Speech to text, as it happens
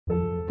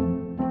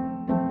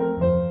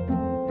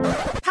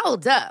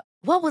Hold up.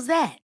 What was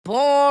that?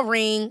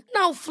 Boring.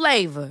 No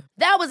flavor.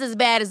 That was as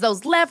bad as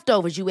those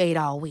leftovers you ate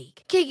all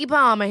week. Keke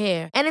Palmer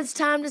here, and it's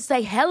time to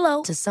say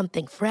hello to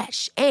something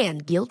fresh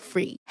and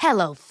guilt-free.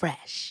 Hello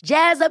Fresh.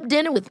 Jazz up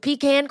dinner with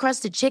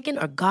pecan-crusted chicken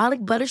or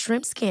garlic butter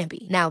shrimp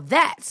scampi. Now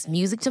that's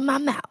music to my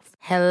mouth.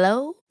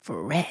 Hello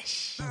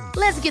Fresh.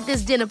 Let's get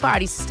this dinner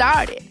party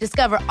started.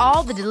 Discover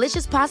all the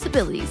delicious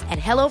possibilities at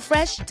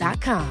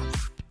hellofresh.com.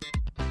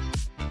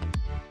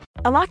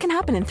 A lot can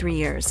happen in 3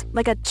 years,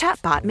 like a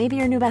chatbot may be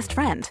your new best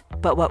friend.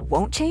 But what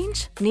won't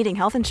change? Needing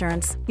health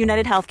insurance.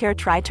 United Healthcare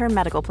Tri-Term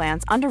Medical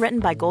Plans, underwritten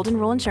by Golden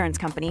Rule Insurance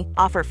Company,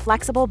 offer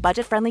flexible,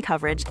 budget-friendly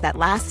coverage that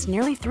lasts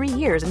nearly 3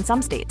 years in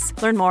some states.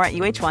 Learn more at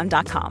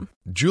uh1.com.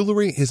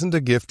 Jewelry isn't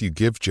a gift you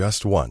give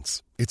just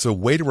once. It's a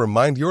way to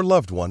remind your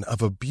loved one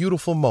of a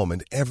beautiful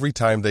moment every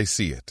time they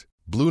see it.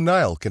 Blue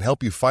Nile can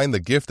help you find the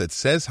gift that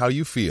says how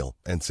you feel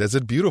and says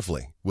it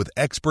beautifully, with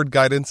expert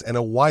guidance and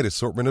a wide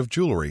assortment of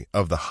jewelry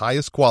of the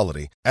highest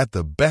quality at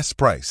the best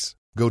price.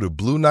 Go to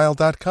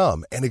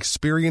BlueNile.com and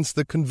experience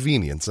the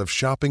convenience of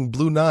shopping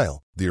Blue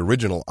Nile, the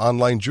original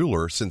online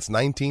jeweler since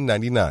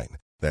 1999.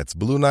 That's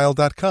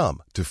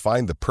BlueNile.com to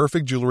find the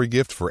perfect jewelry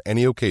gift for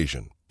any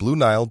occasion.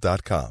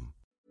 BlueNile.com.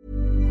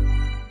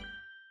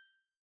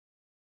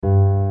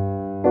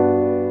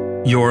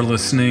 You're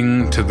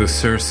listening to the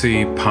Circe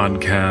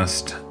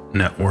Podcast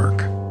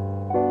Network.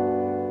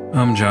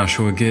 I'm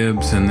Joshua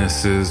Gibbs, and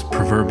this is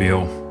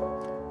Proverbial,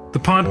 the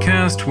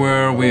podcast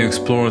where we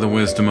explore the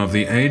wisdom of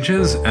the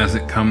ages as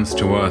it comes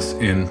to us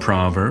in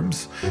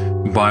Proverbs,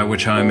 by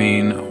which I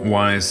mean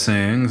wise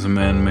sayings a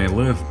man may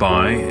live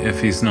by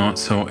if he's not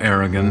so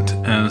arrogant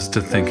as to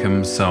think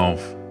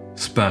himself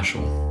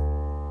special.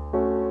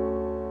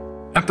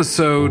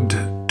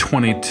 Episode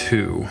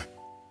 22.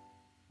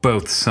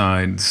 Both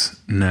sides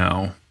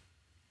now.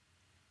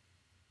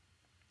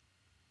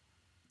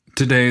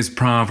 Today's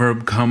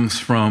proverb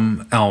comes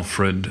from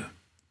Alfred,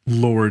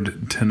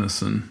 Lord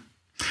Tennyson.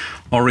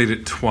 I'll read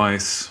it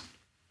twice.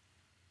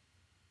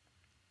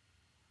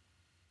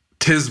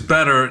 "'Tis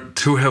better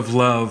to have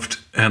loved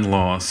and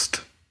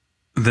lost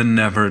than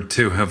never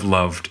to have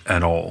loved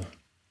at all."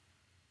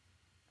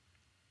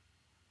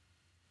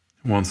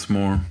 Once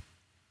more.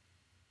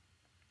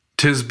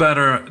 "'Tis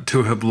better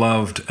to have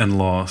loved and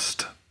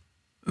lost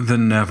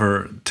than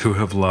never to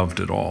have loved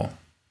at all."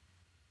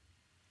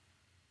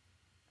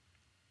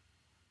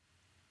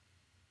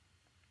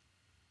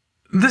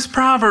 This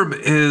proverb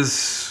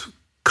is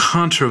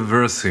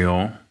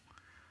controversial,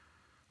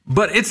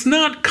 but it's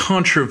not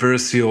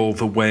controversial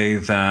the way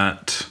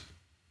that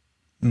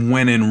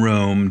 "when in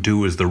Rome,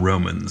 do as the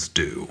Romans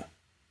do"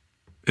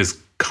 is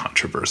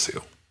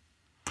controversial.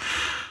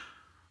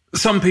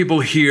 Some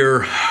people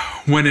hear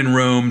 "when in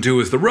Rome,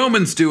 do as the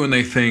Romans do," and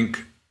they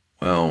think,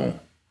 well,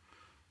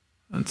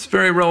 it's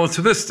very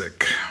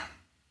relativistic.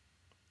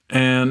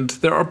 And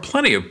there are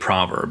plenty of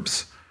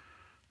proverbs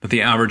that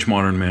the average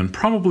modern man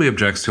probably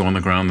objects to on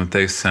the ground that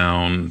they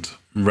sound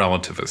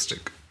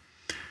relativistic.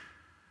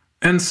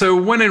 And so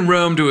 "when in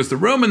Rome, do as the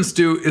Romans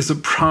do" is a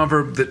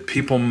proverb that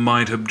people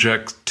might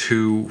object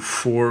to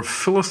for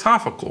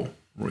philosophical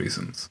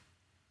reasons.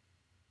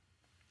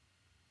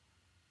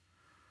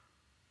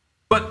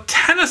 But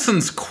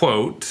Tennyson's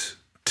quote,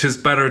 "'Tis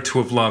better to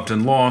have loved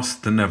and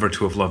lost than never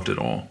to have loved at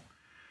all,"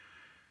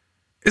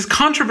 is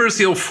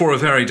controversial for a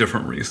very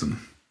different reason.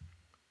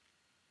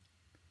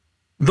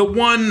 The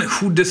one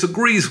who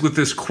disagrees with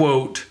this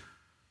quote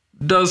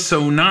does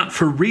so not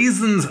for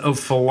reasons of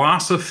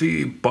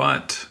philosophy,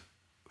 but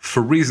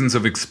for reasons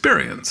of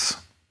experience.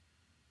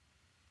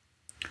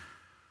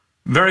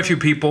 Very few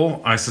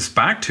people, I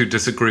suspect, who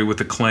disagree with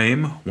the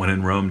claim, "when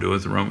in Rome, do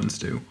as the Romans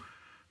do,"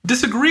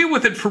 disagree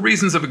with it for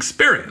reasons of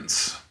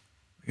experience.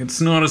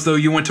 It's not as though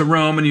you went to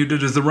Rome and you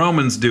did as the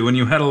Romans do and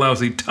you had a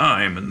lousy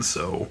time, and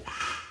so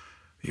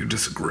you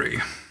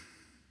disagree.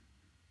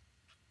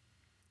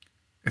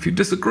 If you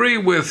disagree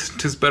with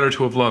 "'tis better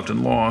to have loved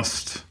and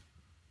lost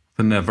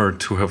than never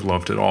to have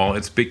loved at all,"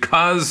 it's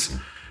because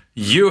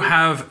you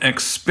have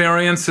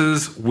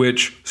experiences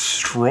which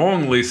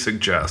strongly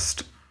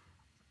suggest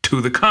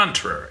to the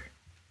contrary.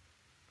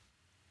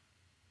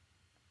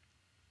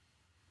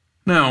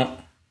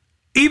 Now,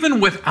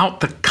 even without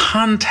the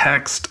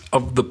context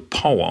of the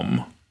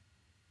poem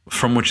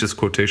from which this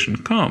quotation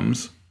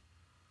comes,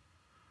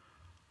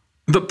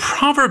 the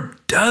proverb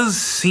does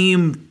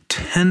seem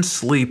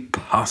tensely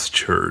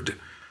postured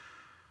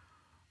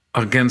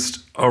against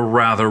a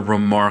rather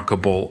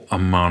remarkable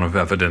amount of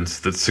evidence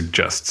that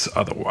suggests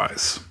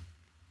otherwise.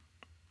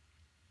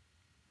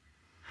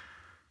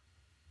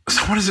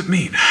 So what does it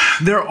mean?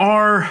 There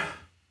are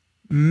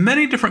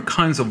many different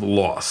kinds of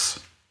loss.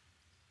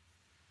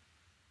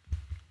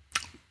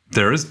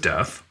 There is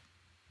death.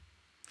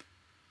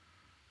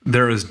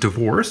 There is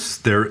divorce.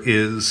 There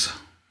is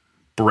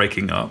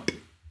breaking up.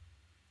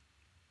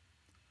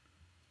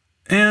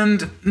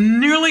 And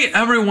nearly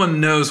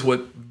everyone knows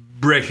what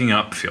breaking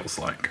up feels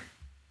like.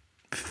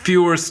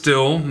 Fewer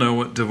still know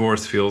what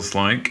divorce feels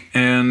like.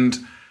 And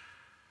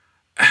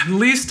at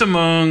least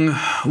among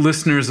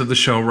listeners of the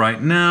show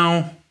right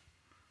now,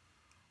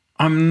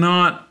 I'm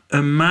not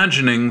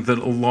imagining that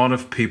a lot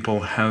of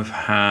people have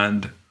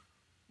had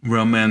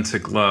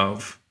romantic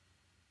love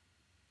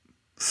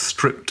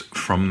stripped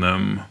from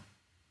them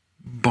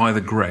by the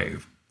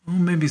grave. Well,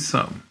 maybe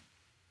so.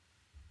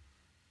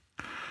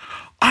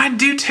 I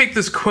do take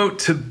this quote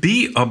to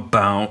be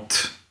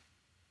about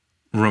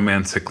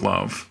romantic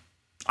love.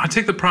 I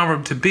take the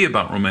proverb to be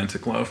about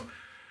romantic love.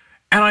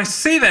 And I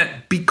say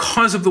that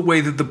because of the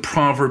way that the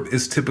proverb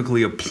is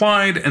typically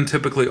applied and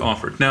typically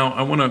offered. Now,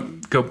 I want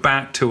to go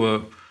back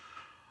to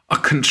a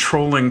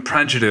controlling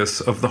prejudice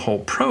of the whole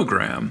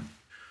program,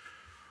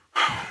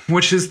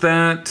 which is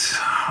that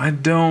I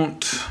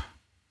don't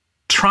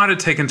try to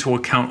take into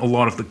account a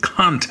lot of the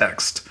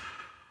context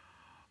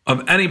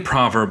of any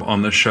proverb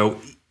on the show,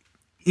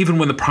 even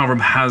when the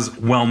proverb has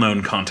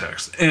well-known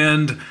context.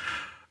 And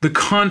the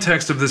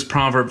context of this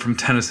proverb from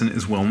Tennyson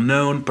is well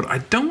known, but I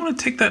don't want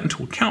to take that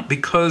into account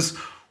because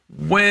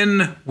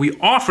when we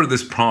offer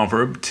this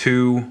proverb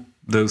to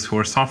those who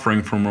are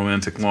suffering from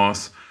romantic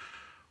loss,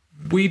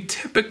 we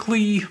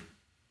typically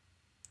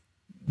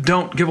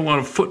don't give a lot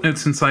of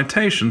footnotes and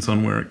citations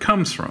on where it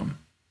comes from,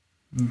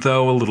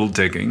 though a little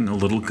digging, a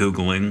little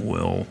Googling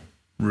will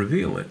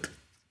reveal it.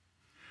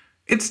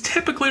 It's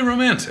typically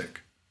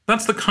romantic.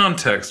 That's the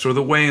context or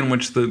the way in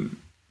which the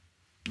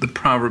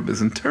proverb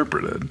is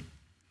interpreted.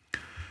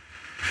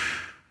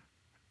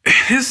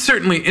 It is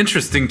certainly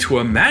interesting to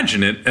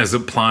imagine it as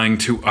applying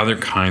to other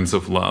kinds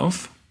of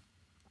love,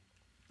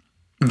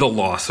 the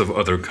loss of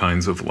other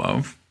kinds of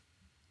love.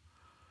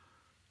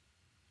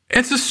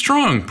 It's a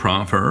strong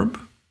proverb,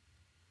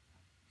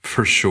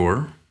 for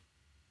sure.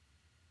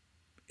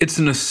 It's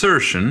an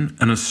assertion,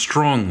 and a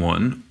strong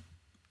one,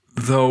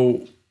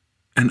 though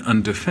an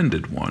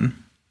undefended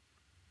one.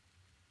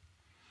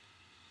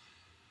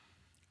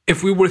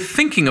 If we were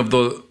thinking of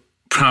the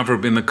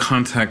proverb in the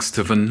context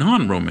of a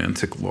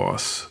non-romantic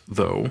loss,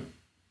 though,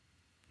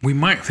 we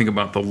might think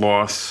about the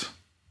loss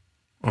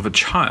of a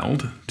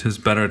child. 'Tis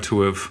better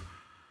to have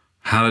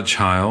had a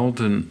child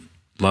and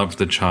loved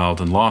the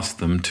child and lost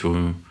them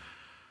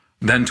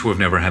than to have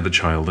never had the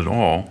child at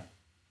all.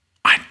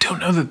 I don't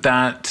know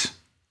that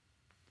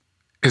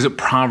is a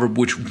proverb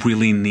which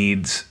really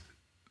needs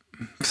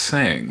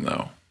saying,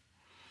 though.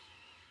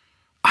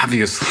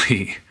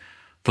 Obviously,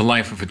 the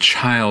life of a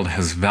child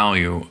has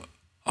value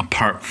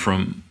apart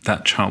from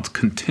that child's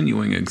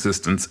continuing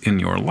existence in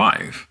your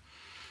life.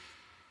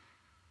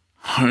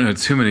 I don't know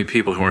too many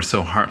people who are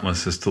so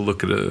heartless as to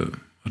look at a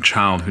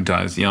child who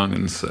dies young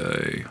and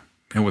say,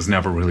 it was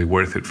never really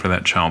worth it for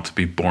that child to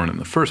be born in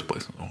the first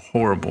place. A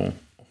horrible,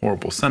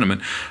 horrible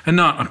sentiment, and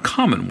not a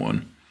common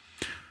one.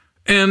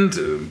 And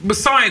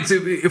besides,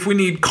 if we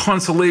need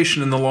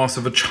consolation in the loss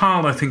of a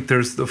child, I think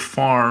there's the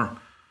far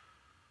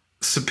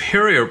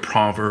superior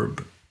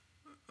proverb,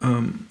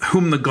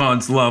 whom the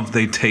gods love,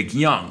 they take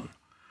young,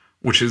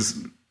 which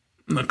is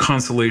a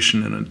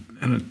consolation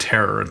and a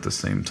terror at the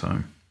same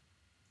time.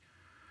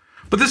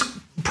 But this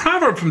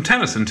proverb from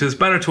Tennyson, "'Tis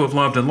better to have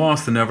loved and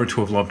lost than never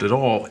to have loved at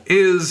all,"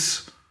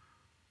 is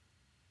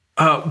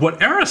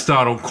what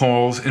Aristotle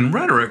calls in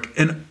rhetoric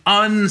an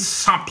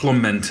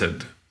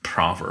unsupplemented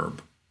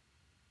proverb,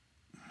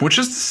 which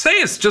is to say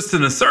it's just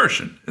an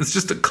assertion. It's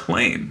just a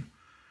claim.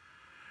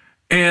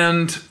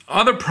 And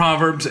other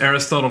proverbs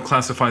Aristotle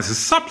classifies as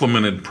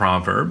supplemented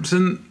proverbs,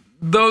 and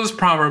those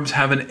proverbs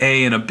have an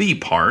A and a B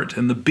part,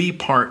 and the B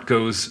part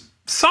goes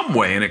some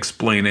way in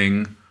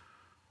explaining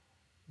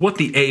what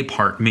the A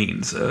part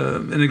means.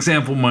 An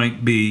example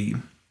might be,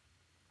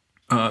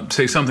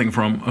 say something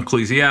from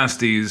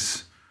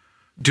Ecclesiastes,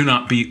 "Do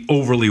not be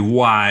overly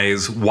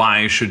wise.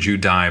 Why should you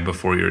die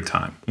before your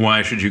time?"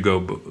 Why should you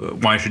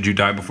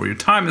die before your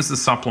time is the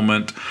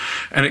supplement,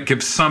 and it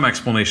gives some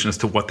explanation as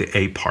to what the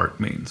A part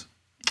means.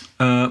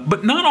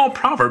 But not all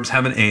proverbs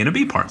have an A and a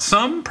B part.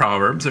 Some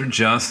proverbs are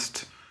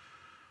just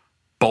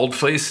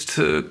bald-faced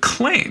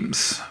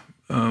claims.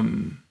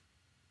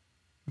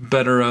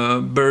 Better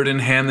a bird in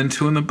hand than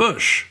two in the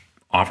bush.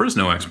 Offers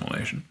no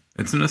explanation.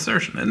 It's an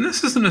assertion. And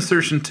this is an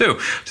assertion too.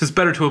 It's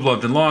better to have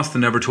loved and lost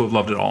than never to have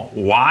loved at all.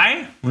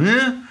 Why?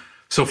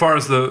 So far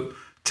as the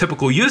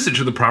typical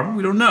usage of the proverb,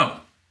 we don't know.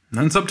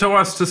 And it's up to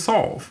us to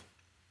solve.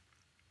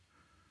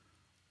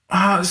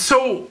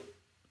 So,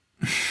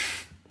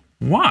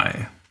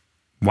 why?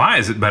 Why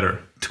is it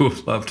better to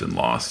have loved and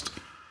lost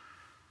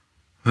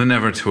than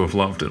never to have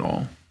loved at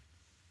all?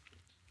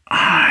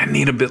 I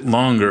need a bit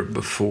longer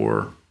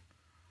before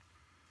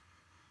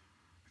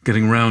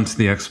getting round to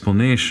the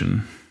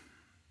explanation.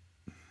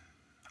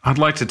 I'd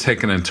like to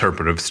take an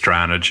interpretive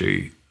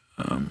strategy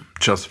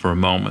just for a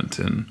moment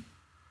in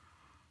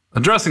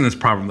addressing this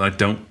problem that I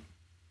don't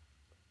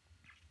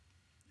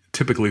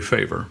typically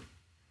favor.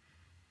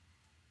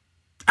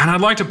 And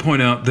I'd like to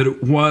point out that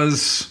it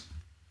was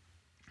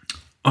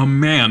a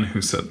man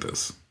who said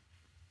this.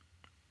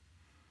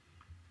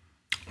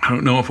 I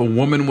don't know if a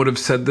woman would have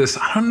said this.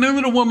 I don't know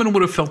that a woman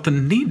would have felt the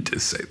need to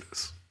say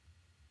this.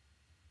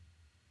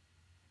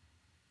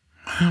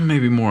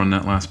 Maybe more on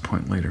that last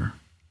point later.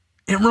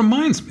 It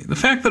reminds me, the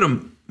fact that a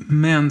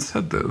man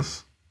said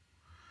this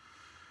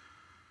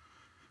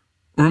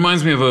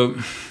reminds me of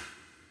a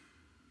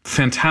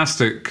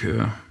fantastic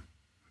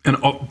and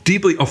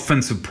deeply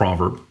offensive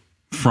proverb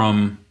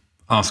from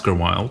Oscar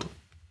Wilde.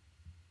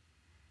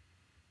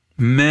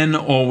 Men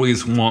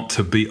always want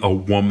to be a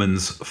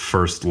woman's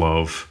first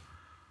love.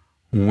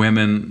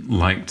 Women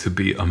like to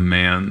be a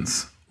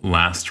man's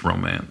last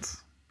romance.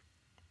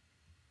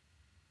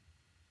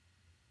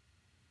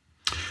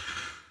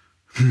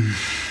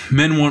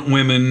 Men want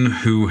women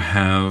who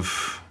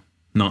have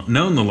not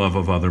known the love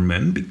of other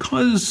men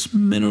because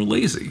men are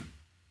lazy.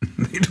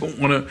 They don't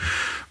want to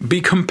be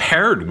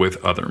compared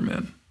with other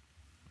men.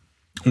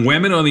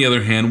 Women, on the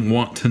other hand,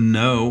 want to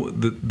know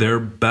that they're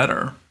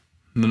better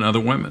than other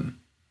women.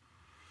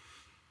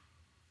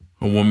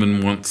 A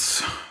woman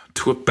wants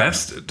to have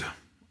bested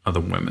other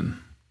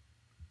women.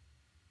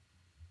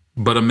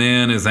 But a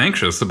man is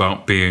anxious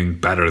about being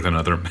better than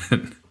other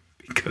men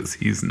because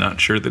he's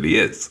not sure that he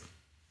is.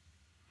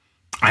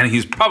 And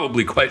he's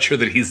probably quite sure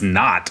that he's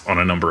not on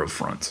a number of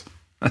fronts.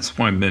 That's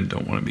why men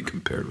don't want to be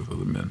compared with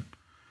other men.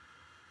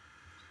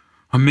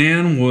 A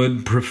man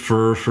would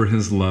prefer for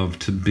his love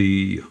to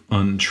be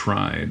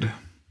untried.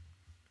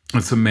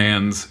 It's a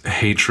man's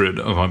hatred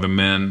of other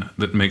men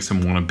that makes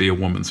him want to be a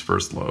woman's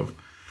first love.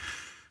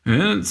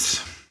 And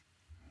it's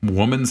a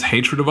woman's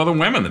hatred of other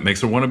women that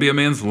makes her want to be a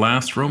man's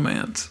last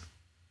romance.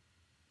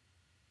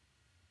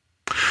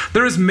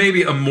 There is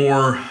maybe a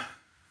more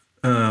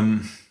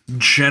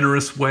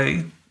generous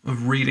way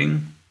of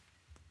reading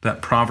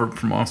that proverb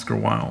from Oscar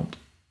Wilde.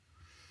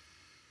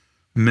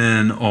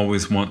 Men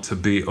always want to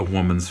be a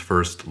woman's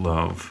first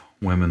love.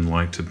 Women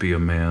like to be a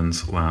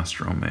man's last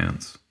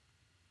romance.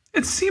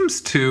 It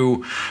seems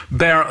to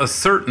bear a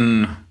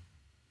certain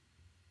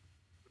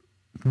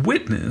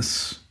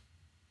witness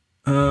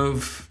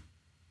of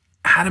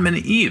Adam and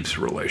Eve's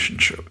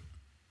relationship.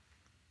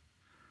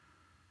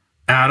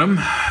 Adam,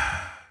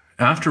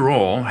 after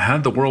all,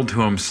 had the world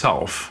to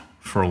himself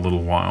for a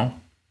little while.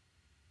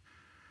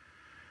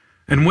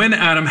 And when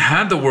Adam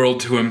had the world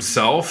to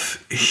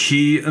himself,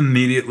 he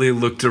immediately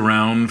looked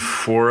around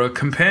for a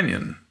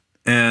companion.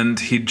 And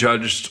he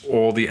judged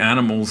all the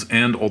animals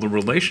and all the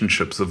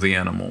relationships of the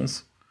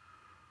animals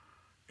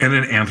in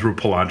an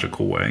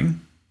anthropological way.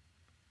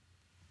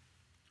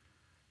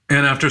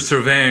 And after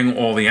surveying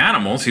all the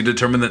animals, he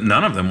determined that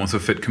none of them was a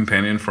fit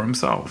companion for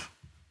himself.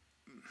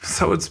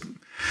 So it's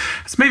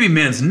maybe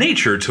man's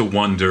nature to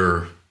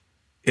wonder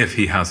if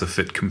he has a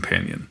fit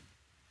companion,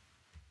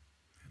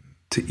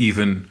 to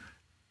even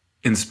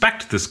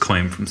inspect this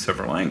claim from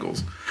several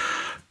angles.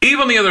 Eve,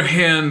 on the other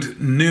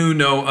hand, knew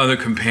no other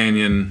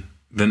companion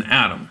than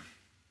Adam.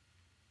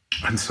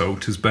 And so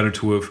 'tis better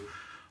to have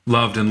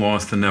loved and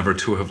lost than never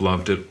to have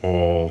loved at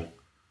all.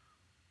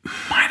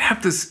 Might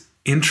have this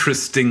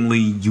interestingly,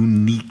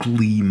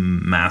 uniquely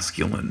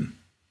masculine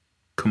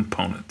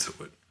component to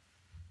it.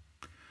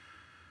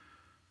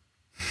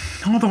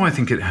 Although I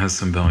think it has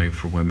some value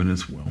for women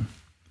as well.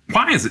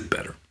 Why is it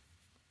better?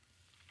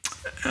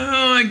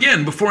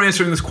 Again, before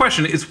answering this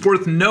question, it's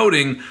worth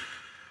noting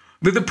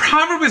that the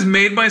proverb is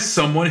made by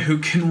someone who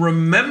can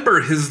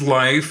remember his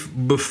life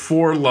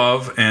before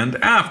love and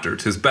after.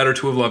 'Tis better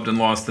to have loved and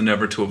lost than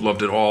never to have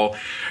loved at all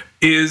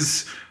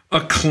is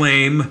a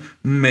claim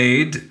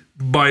made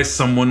by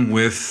someone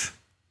with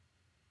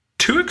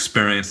two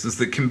experiences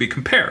that can be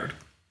compared.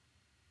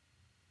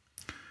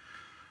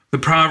 The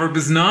proverb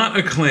is not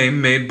a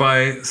claim made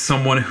by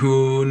someone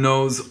who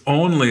knows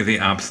only the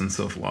absence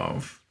of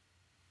love.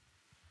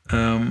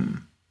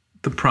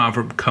 The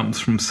proverb comes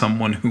from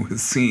someone who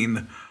has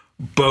seen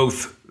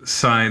both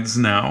sides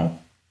now,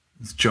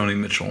 as Joni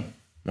Mitchell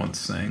once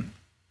sang.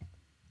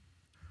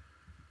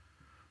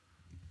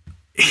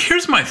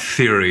 Here's my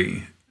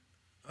theory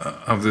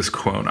of this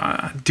quote.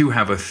 I do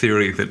have a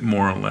theory that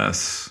more or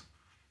less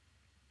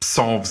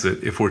solves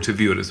it if we're to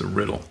view it as a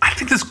riddle. I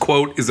think this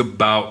quote is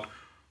about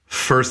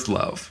first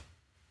love.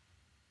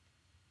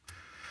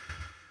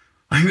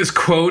 I think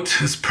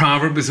this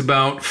proverb is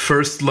about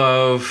first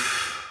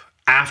love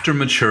after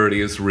maturity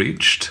is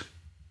reached.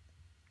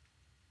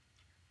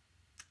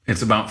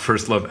 It's about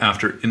first love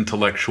after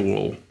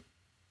intellectual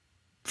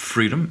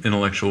freedom,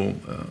 intellectual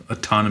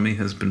autonomy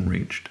has been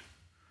reached.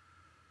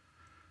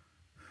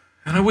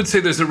 And I would say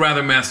there's a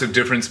rather massive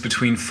difference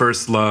between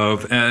first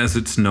love as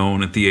it's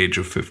known at the age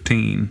of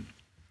 15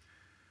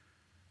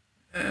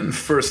 and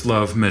first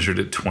love measured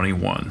at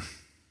 21.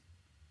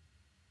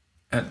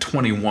 At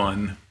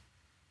 21,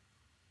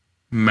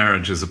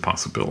 marriage is a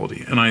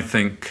possibility. And I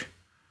think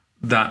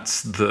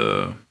that's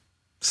the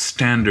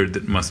standard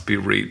that must be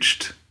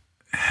reached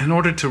in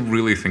order to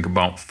really think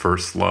about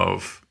first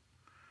love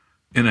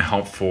in a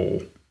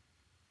helpful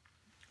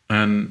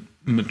and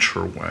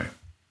mature way.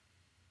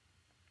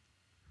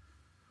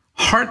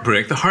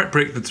 Heartbreak, the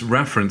heartbreak that's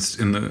referenced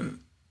in the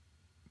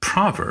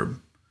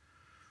proverb,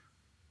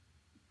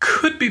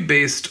 could be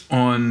based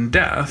on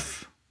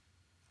death,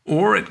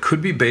 or it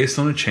could be based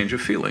on a change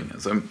of feeling,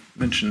 as I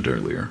mentioned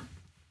earlier.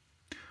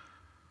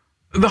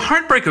 The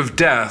heartbreak of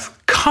death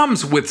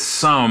comes with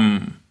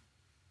some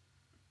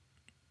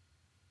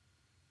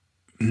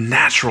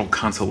natural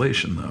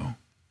consolation, though.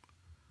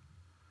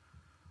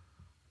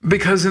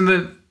 Because in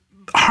the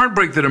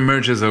heartbreak that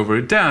emerges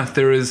over death,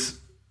 there is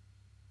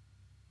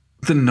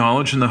the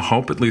knowledge and the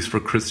hope, at least for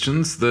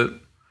Christians, that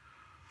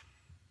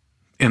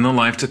in the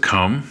life to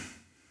come,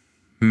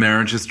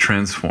 marriage is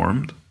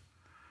transformed,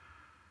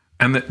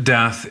 and that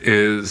death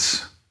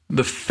is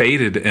the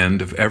fated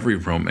end of every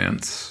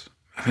romance.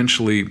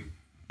 Eventually,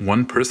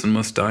 one person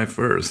must die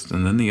first,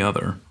 and then the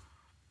other.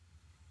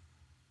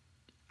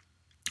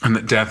 And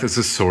that death is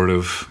a sort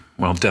of,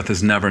 well, death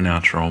is never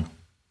natural,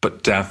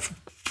 but death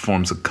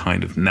forms a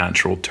kind of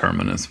natural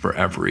terminus for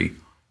every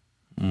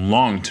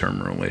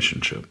long-term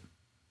relationship.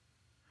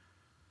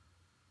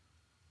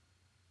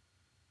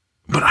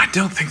 But I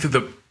don't think that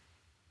the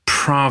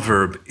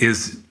proverb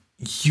is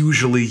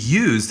usually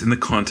used in the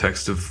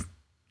context of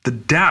the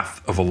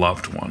death of a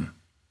loved one.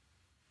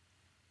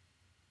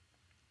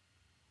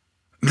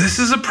 This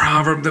is a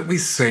proverb that we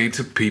say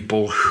to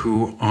people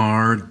who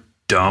are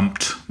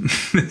dumped.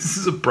 This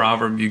is a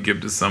proverb you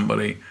give to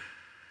somebody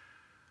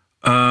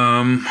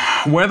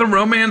where the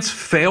romance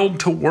failed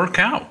to work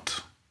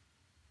out.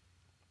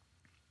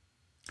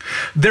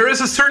 There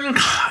is a certain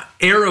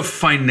air of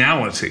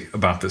finality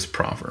about this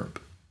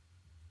proverb.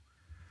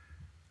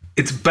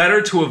 It's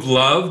better to have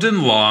loved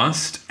and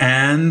lost,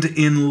 and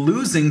in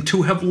losing,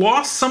 to have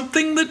lost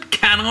something that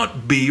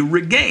cannot be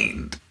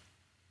regained.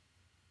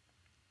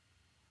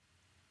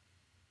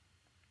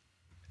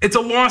 It's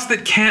a loss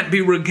that can't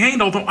be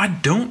regained, although I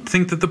don't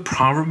think that the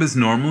proverb is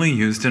normally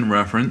used in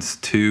reference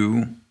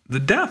to the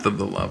death of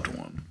the loved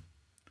one.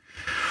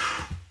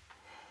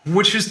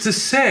 Which is to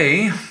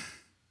say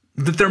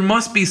that there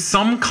must be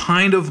some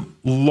kind of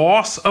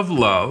loss of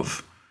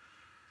love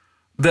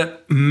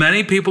that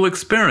many people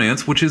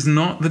experience, which is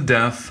not the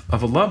death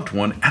of a loved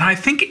one. And I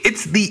think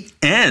it's the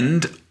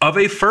end of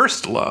a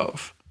first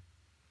love.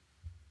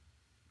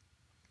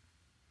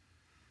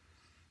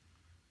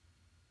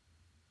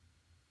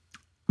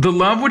 The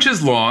love which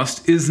is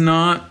lost is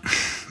not,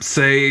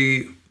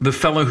 say, the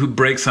fellow who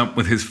breaks up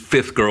with his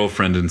 5th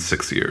girlfriend in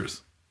 6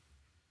 years.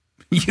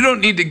 You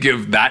don't need to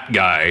give that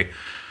guy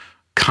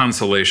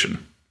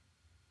consolation.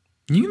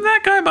 You give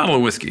that guy a bottle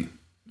of whiskey,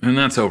 and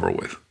that's over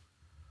with.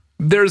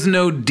 There's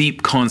no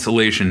deep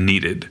consolation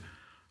needed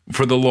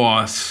for the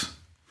loss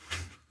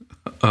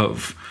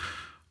of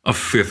a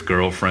 5th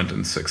girlfriend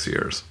in 6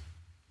 years.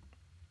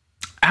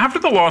 After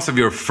the loss of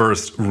your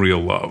first real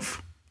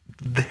love,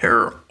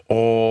 they're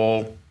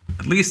all,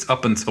 at least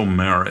up until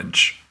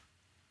marriage,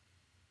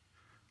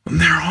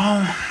 they're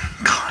all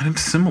kind of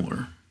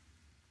similar.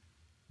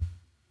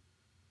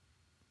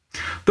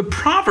 The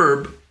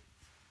proverb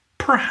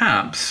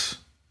perhaps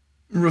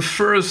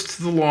refers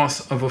to the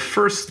loss of a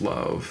first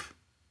love.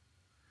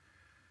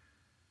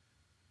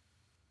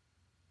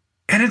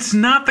 And it's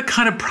not the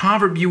kind of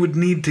proverb you would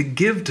need to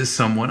give to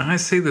someone. I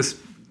say this,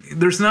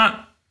 there's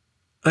not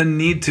a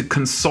need to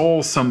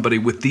console somebody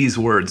with these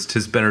words,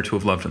 "'Tis better to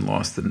have loved and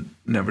lost than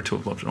never to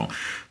have loved at all."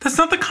 That's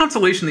not the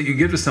consolation that you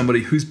give to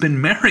somebody who's been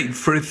married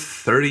for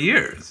 30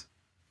 years.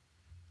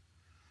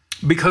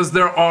 Because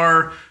there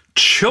are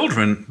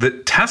children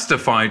that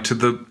testify to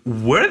the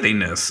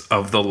worthiness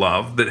of the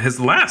love that has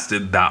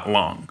lasted that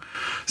long.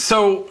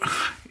 So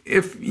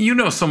if you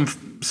know some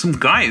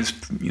guy is,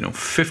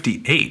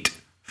 58,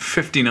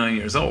 59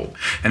 years old,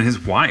 and his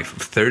wife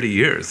of 30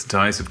 years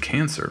dies of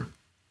cancer,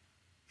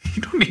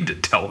 you don't need to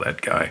tell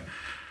that guy,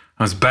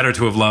 "It's better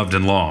to have loved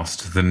and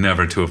lost than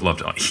never to have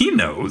loved." He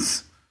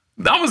knows.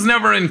 That was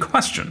never in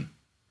question.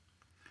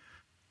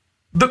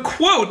 The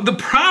quote, the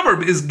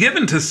proverb, is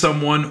given to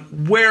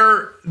someone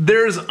where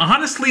there's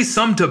honestly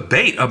some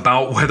debate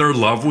about whether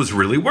love was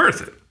really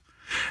worth it.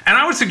 And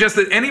I would suggest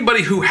that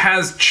anybody who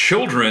has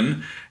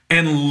children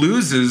and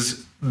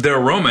loses their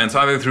romance,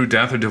 either through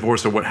death or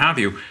divorce or what have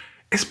you,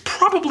 is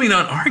probably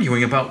not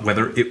arguing about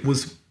whether it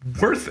was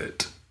worth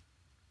it.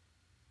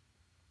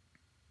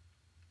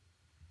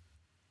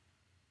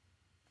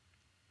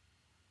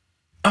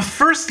 A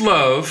first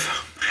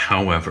love,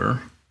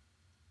 however,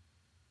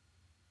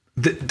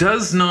 that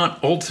does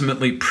not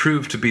ultimately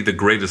prove to be the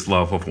greatest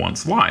love of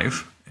one's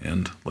life,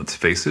 and let's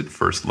face it,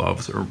 first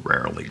loves are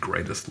rarely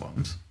greatest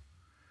loves,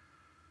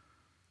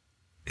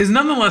 is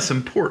nonetheless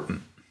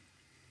important.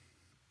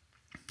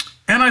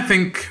 And I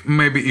think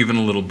maybe even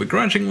a little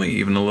begrudgingly,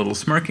 even a little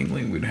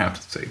smirkingly, we'd have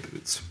to say that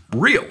it's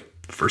real.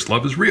 First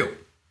love is real.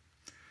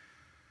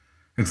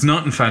 It's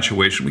not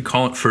infatuation. We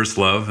call it first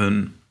love,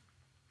 and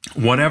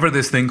whatever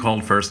this thing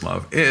called first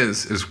love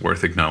is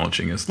worth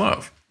acknowledging as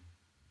love.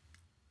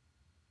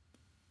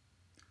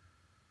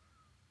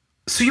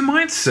 So you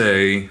might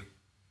say,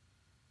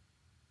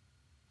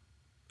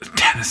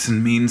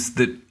 Tennyson means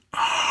that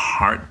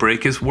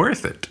heartbreak is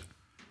worth it.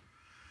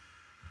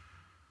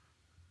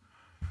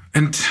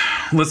 And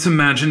let's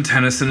imagine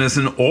Tennyson as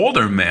an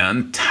older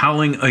man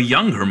telling a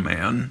younger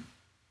man,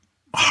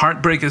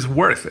 heartbreak is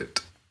worth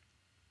it.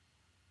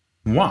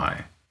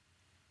 Why?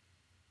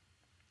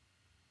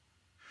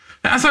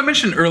 As I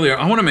mentioned earlier,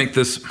 I want to make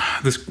this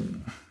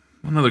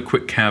another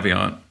quick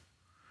caveat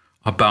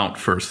about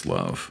first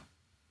love.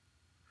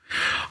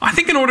 I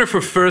think in order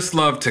for first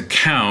love to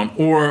count,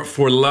 or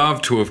for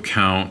love to have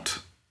count,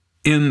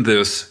 in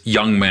this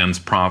young man's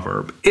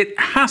proverb, it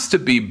has to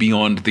be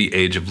beyond the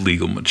age of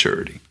legal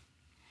maturity.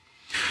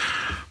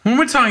 When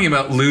we're talking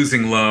about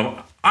losing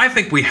love, I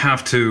think we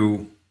have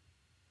to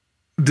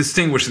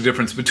distinguish the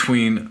difference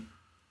between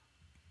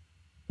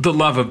the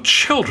love of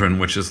children,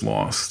 which is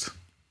lost,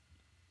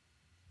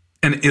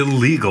 and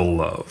illegal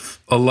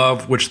love, a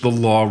love which the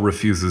law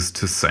refuses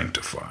to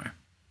sanctify,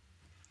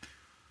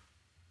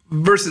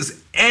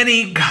 versus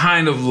any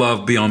kind of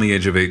love beyond the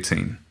age of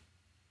 18,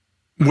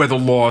 where the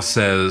law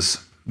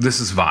says this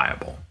is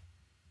viable,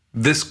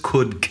 this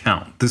could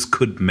count, this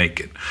could make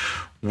it.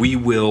 We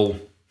will,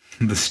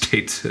 the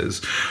state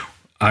says,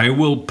 I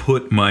will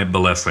put my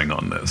blessing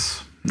on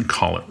this and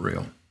call it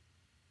real.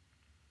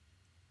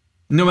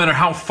 No matter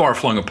how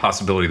far-flung a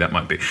possibility that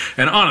might be.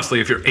 And honestly,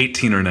 if you're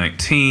 18 or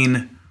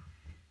 19,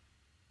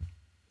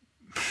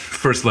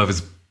 first love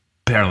is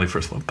barely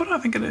first love, but I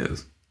think it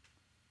is.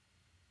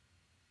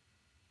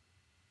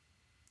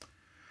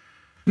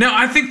 Now,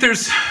 I think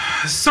there's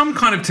some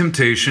kind of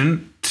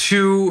temptation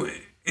to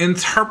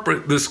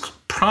interpret this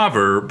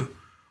proverb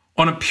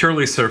on a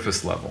purely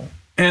surface level.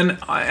 And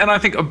I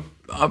think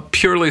a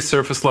purely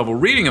surface level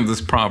reading of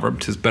this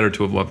proverb, "'Tis better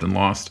to have loved and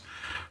lost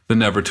than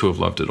never to have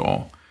loved at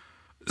all,"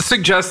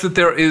 suggests that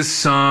there is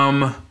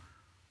some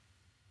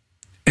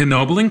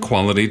ennobling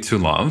quality to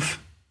love,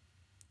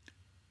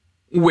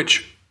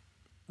 which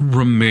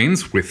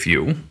remains with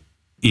you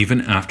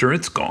even after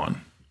it's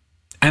gone.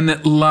 And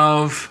that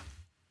love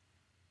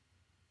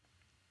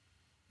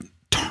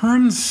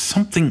turns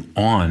something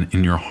on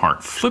in your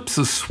heart, flips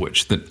a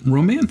switch, that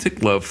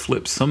romantic love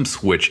flips some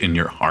switch in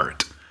your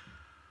heart.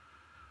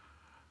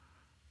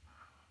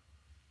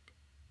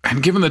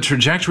 And given the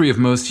trajectory of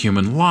most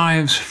human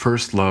lives,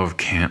 first love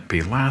can't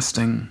be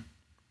lasting.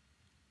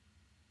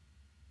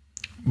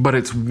 But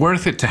it's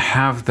worth it to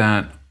have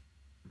that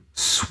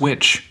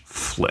switch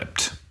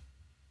flipped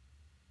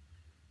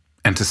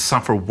and to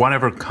suffer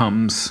whatever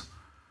comes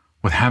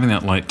with having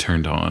that light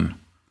turned on,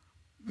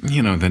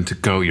 than to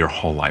go your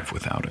whole life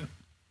without it.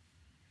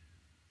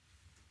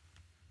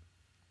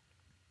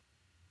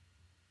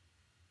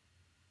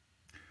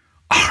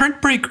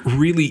 Heartbreak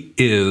really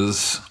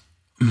is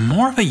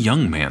more of a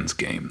young man's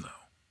game, though.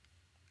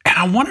 And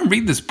I want to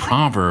read this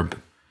proverb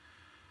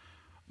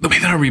the way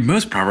that I read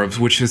most proverbs,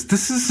 which is,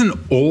 this is an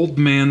old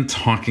man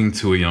talking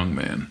to a young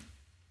man.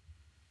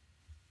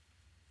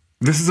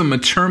 This is a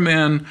mature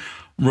man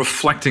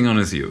reflecting on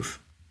his youth.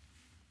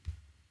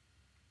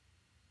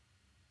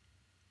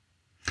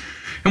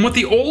 And what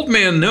the old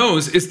man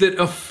knows is that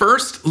a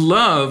first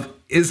love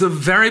is a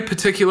very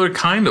particular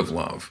kind of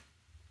love.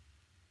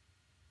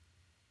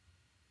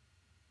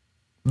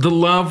 The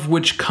love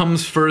which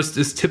comes first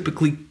is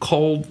typically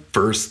called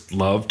first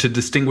love to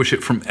distinguish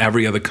it from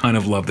every other kind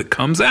of love that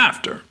comes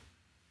after.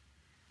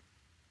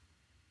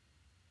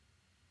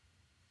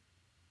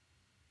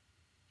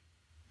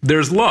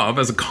 There's love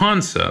as a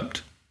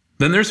concept,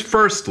 then there's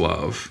first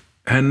love,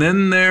 and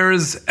then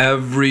there's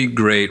every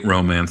great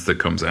romance that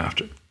comes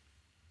after.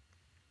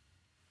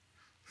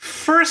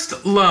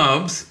 First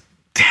loves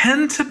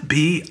tend to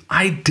be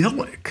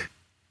idyllic.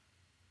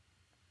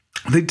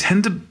 They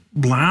tend to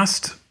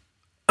last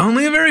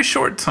only a very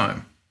short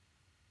time.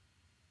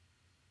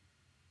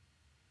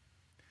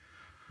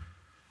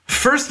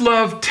 First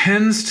love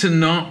tends to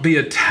not be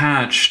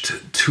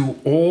attached to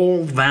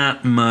all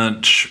that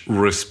much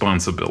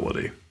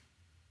responsibility.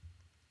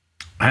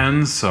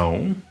 And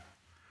so,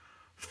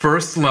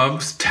 first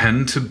loves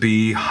tend to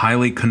be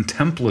highly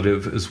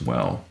contemplative as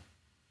well.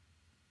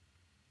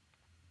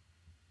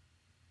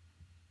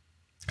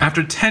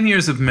 After 10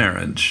 years of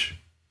marriage,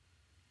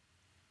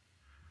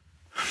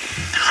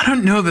 I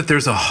don't know that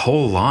there's a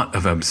whole lot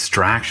of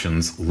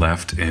abstractions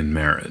left in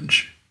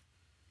marriage.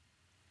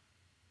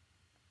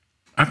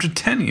 After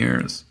 10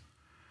 years,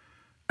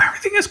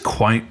 everything is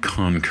quite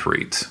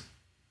concrete.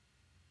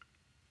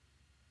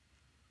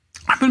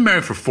 I've been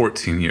married for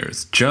 14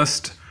 years,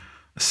 just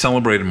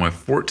celebrated my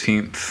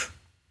 14th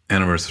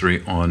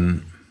anniversary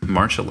on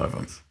March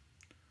 11th.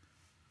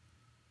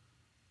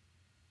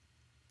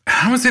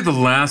 I would say the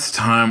last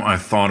time I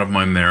thought of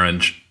my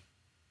marriage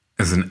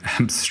as an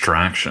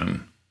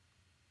abstraction,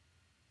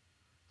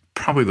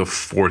 probably the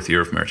 4th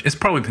year of marriage. It's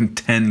probably been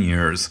 10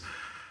 years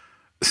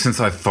since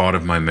I thought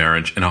of my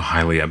marriage in a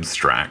highly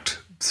abstract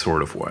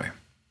sort of way.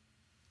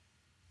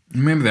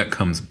 Maybe that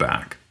comes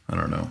back. I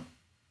don't know.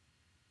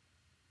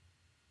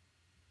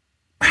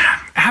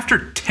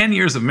 After 10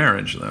 years of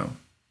marriage, though,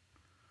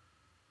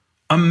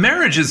 a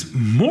marriage is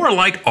more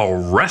like a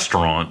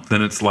restaurant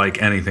than it's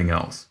like anything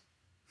else.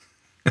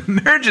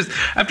 Marriage is,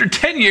 after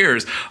 10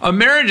 years, a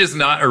marriage is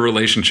not a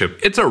relationship,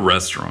 it's a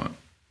restaurant.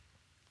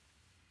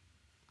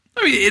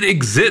 I mean, it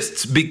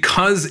exists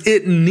because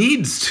it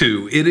needs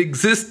to. It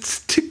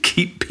exists to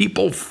keep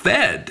people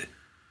fed.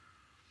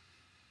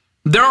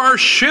 There are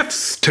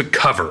shifts to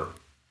cover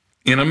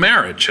in a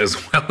marriage as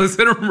well as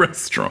in a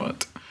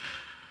restaurant.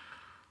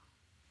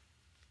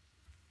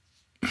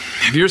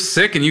 If you're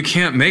sick and you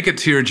can't make it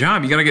to your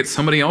job, you got to get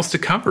somebody else to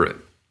cover it.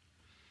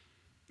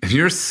 If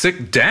you're a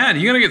sick dad,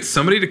 you got to get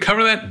somebody to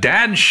cover that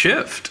dad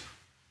shift.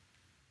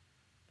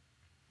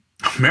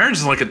 Marriage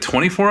is like a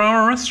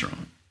 24-hour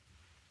restaurant.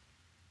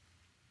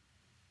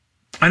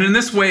 And in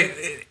this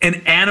way,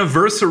 an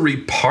anniversary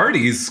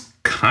party is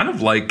kind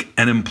of like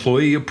an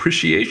employee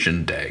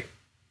appreciation day.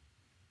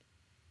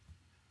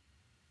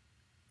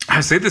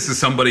 I say this as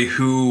somebody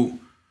who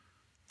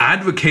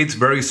advocates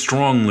very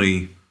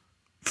strongly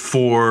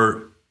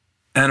for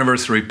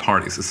anniversary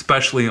parties,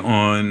 especially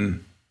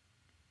on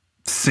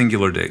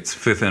singular dates,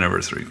 5th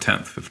anniversary,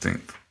 10th,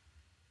 15th.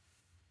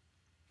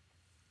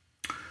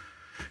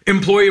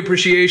 Employee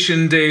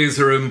appreciation days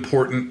are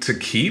important to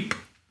keep,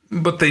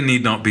 but they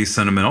need not be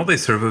sentimental. They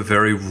serve a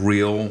very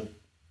real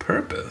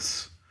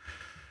purpose.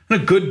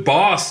 And a good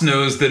boss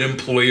knows that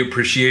employee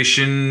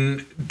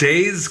appreciation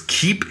days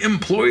keep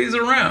employees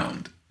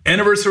around.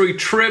 Anniversary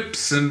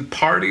trips and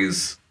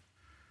parties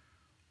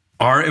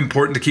are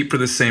important to keep for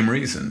the same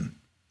reason.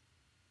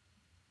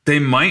 They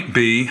might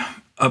be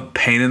a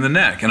pain in the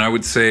neck. And I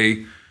would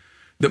say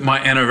that my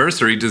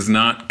anniversary does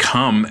not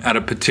come at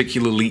a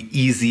particularly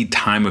easy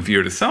time of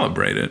year to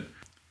celebrate it.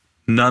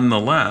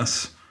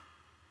 Nonetheless,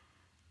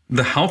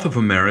 the health of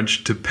a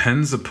marriage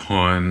depends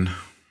upon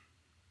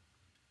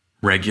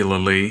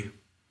regularly,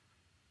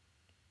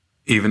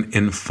 even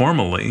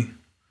informally,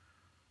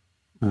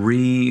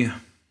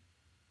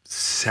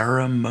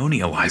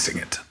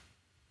 re-ceremonializing it.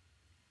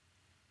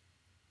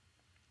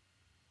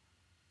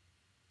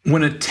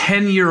 When a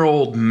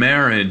 10-year-old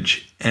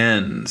marriage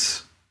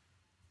ends,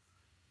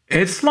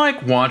 it's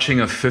like watching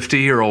a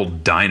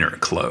 50-year-old diner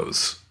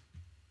close.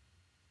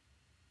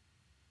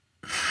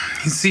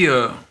 You see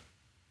a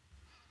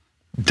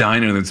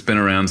diner that's been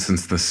around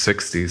since the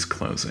 60s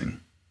closing.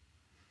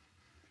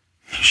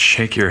 You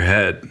shake your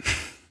head.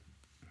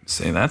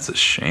 Say, that's a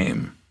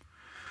shame.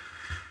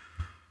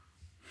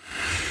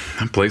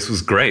 That place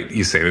was great.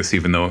 You say this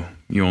even though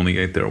you only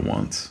ate there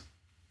once.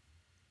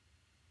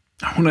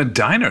 When a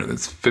diner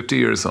that's 50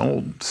 years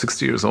old,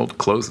 60 years old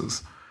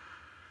closes,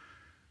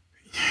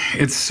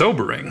 it's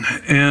sobering.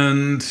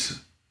 And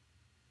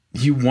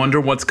you wonder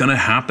what's going to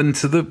happen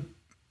to the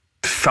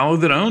fellow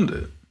that owned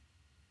it.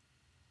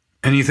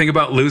 And you think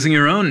about losing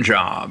your own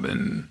job,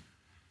 and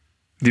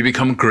you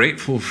become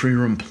grateful for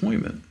your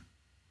employment.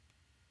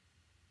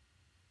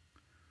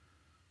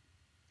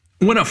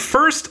 When a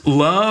first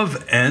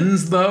love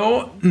ends,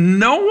 though,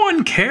 no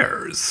one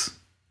cares.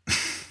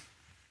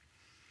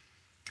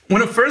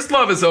 When a first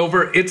love is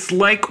over, it's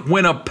like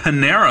when a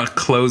Panera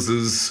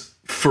closes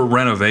for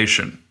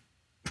renovation.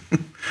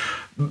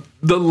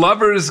 The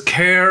lovers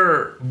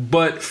care,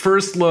 but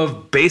first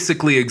love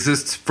basically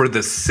exists for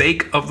the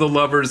sake of the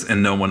lovers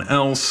and no one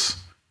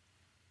else.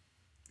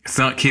 It's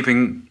not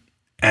keeping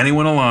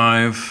anyone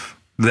alive.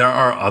 There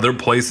are other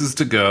places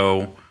to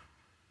go.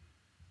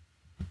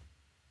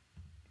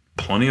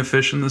 Plenty of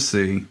fish in the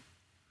sea.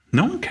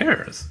 No one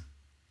cares.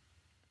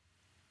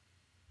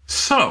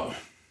 So,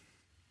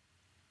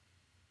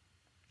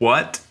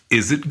 what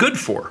is it good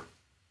for?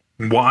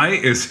 Why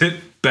is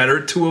it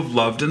better to have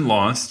loved and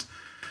lost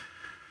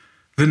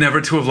than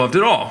never to have loved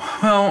at all?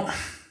 Well,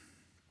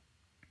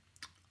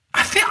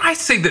 I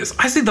say this.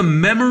 I say the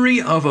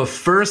memory of a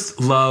first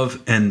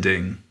love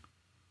ending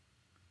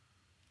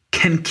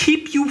can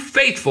keep you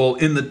faithful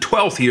in the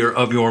 12th year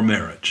of your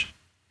marriage.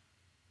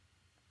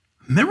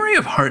 Memory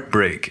of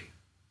heartbreak,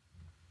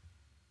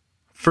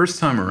 first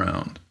time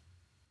around,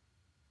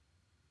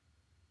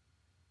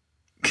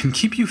 can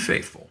keep you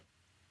faithful.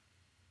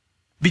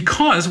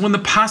 Because when the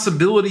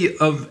possibility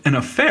of an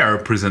affair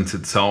presents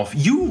itself,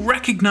 you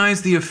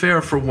recognize the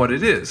affair for what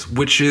it is,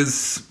 which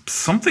is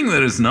something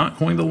that is not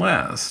going to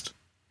last.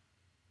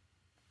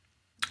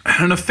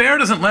 And an affair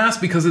doesn't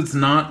last because it's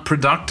not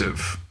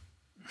productive.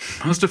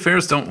 Most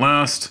affairs don't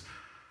last,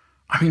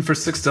 for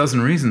 6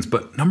 dozen reasons,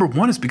 but number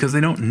one is because they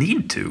don't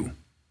need to.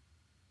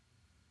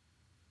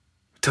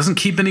 It doesn't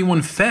keep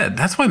anyone fed.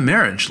 That's why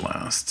marriage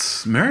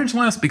lasts. Marriage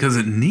lasts because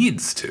it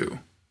needs to.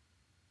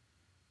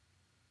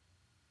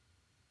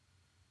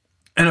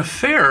 An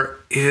affair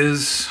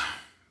is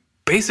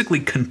basically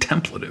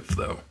contemplative,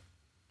 though,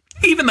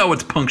 even though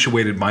it's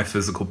punctuated by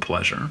physical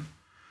pleasure.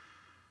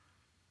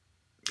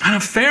 An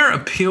affair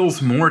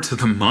appeals more to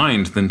the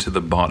mind than to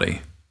the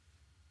body.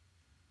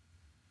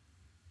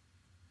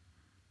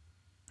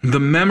 The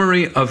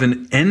memory of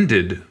an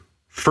ended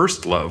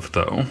first love,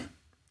 though,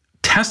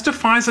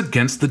 testifies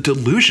against the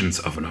delusions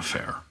of an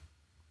affair.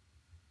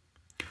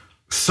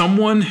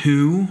 Someone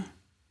who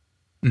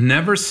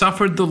never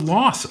suffered the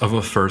loss of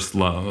a first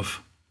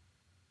love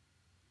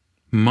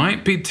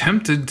might be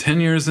tempted 10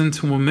 years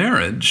into a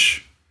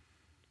marriage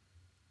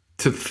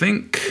to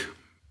think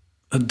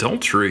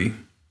adultery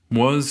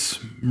was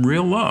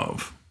real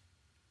love.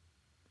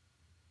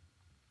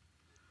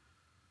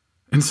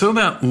 And so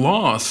that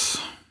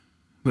loss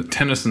that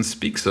Tennyson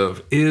speaks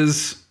of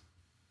is,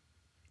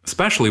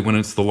 especially when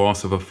it's the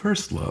loss of a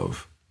first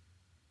love,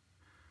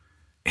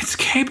 it's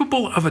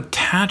capable of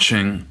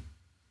attaching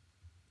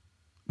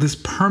this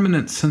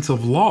permanent sense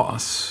of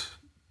loss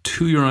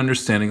to your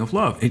understanding of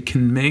love. It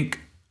can make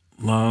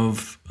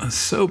love a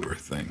sober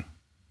thing.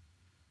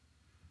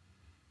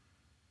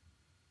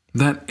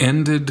 That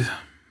ended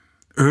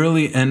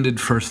early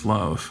ended first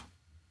love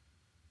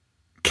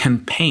can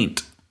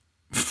paint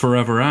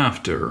forever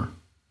after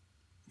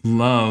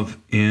love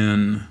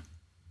in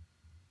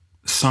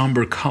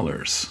somber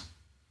colors.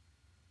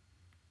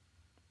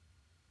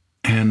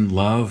 And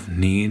love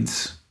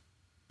needs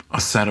a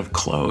set of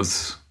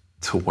clothes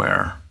to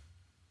wear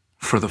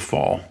for the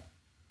fall.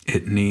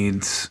 It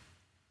needs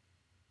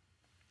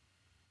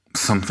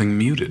something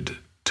muted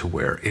to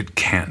wear. It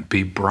can't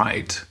be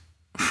bright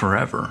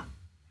forever.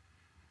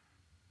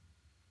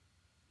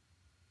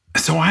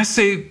 So I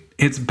say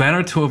it's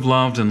better to have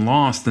loved and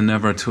lost than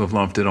never to have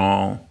loved at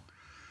all.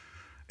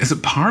 Is a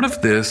part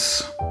of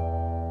this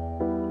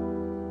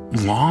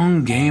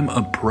long game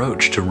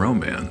approach to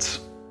romance.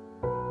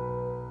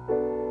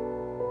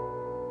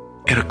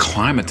 It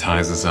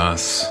acclimatizes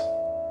us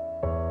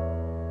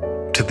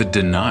to the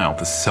denial,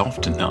 the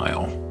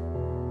self-denial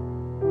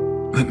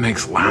that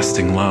makes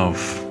lasting love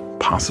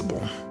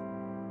possible.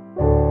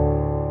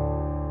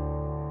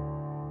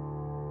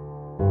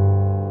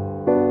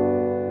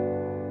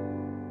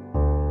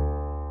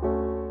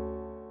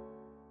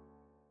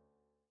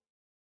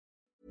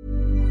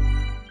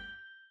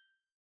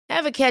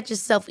 Ever catch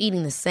yourself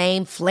eating the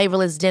same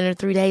flavorless dinner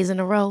 3 days in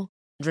a row?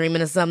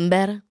 Dreaming of something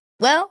better?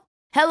 Well,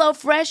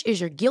 HelloFresh is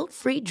your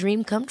guilt-free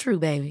dream come true,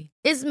 baby.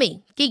 It's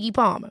me, Keke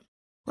Palmer.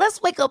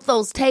 Let's wake up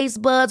those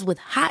taste buds with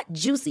hot,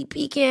 juicy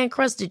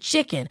pecan-crusted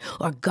chicken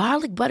or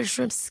garlic butter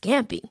shrimp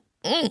scampi.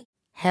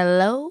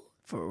 Hello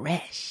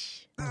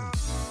Fresh.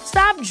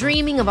 Stop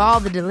dreaming of all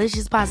the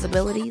delicious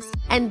possibilities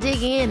and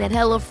dig in at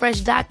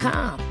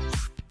HelloFresh.com.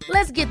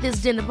 Let's get this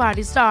dinner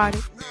party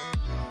started.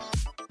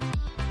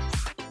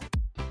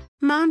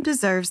 Mom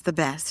deserves the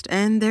best,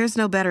 and there's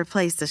no better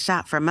place to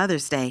shop for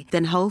Mother's Day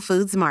than Whole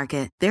Foods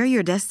Market. They're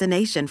your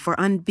destination for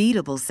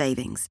unbeatable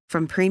savings,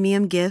 from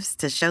premium gifts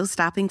to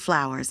show-stopping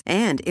flowers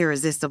and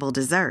irresistible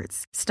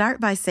desserts. Start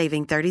by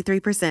saving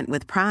 33%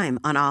 with Prime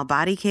on all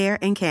body care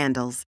and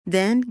candles.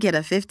 Then get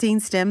a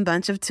 15-stem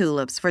bunch of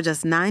tulips for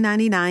just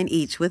 $9.99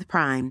 each with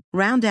Prime.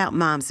 Round out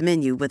Mom's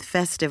menu with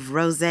festive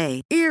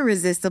rosé,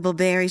 irresistible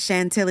berry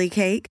chantilly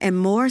cake, and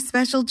more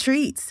special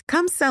treats.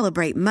 Come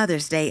celebrate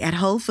Mother's Day at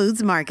Whole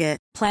Foods Market.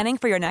 Planning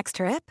for your next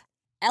trip?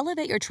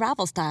 Elevate your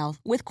travel style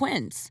with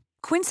Quince.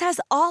 Quince has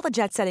all the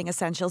jet-setting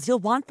essentials you'll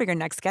want for your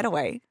next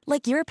getaway,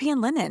 like European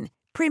linen,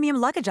 premium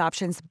luggage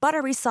options,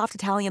 buttery soft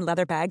Italian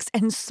leather bags,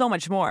 and so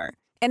much more.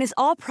 And is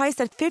all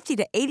priced at 50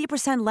 to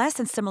 80% less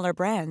than similar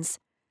brands.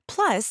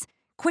 Plus,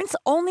 Quince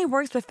only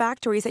works with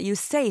factories that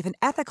use safe and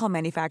ethical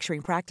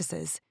manufacturing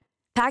practices.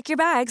 Pack your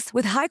bags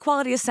with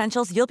high-quality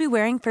essentials you'll be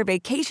wearing for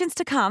vacations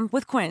to come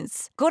with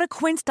Quince. Go to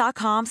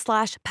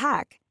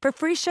quince.com/pack for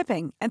free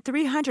shipping and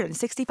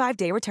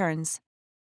 365-day returns.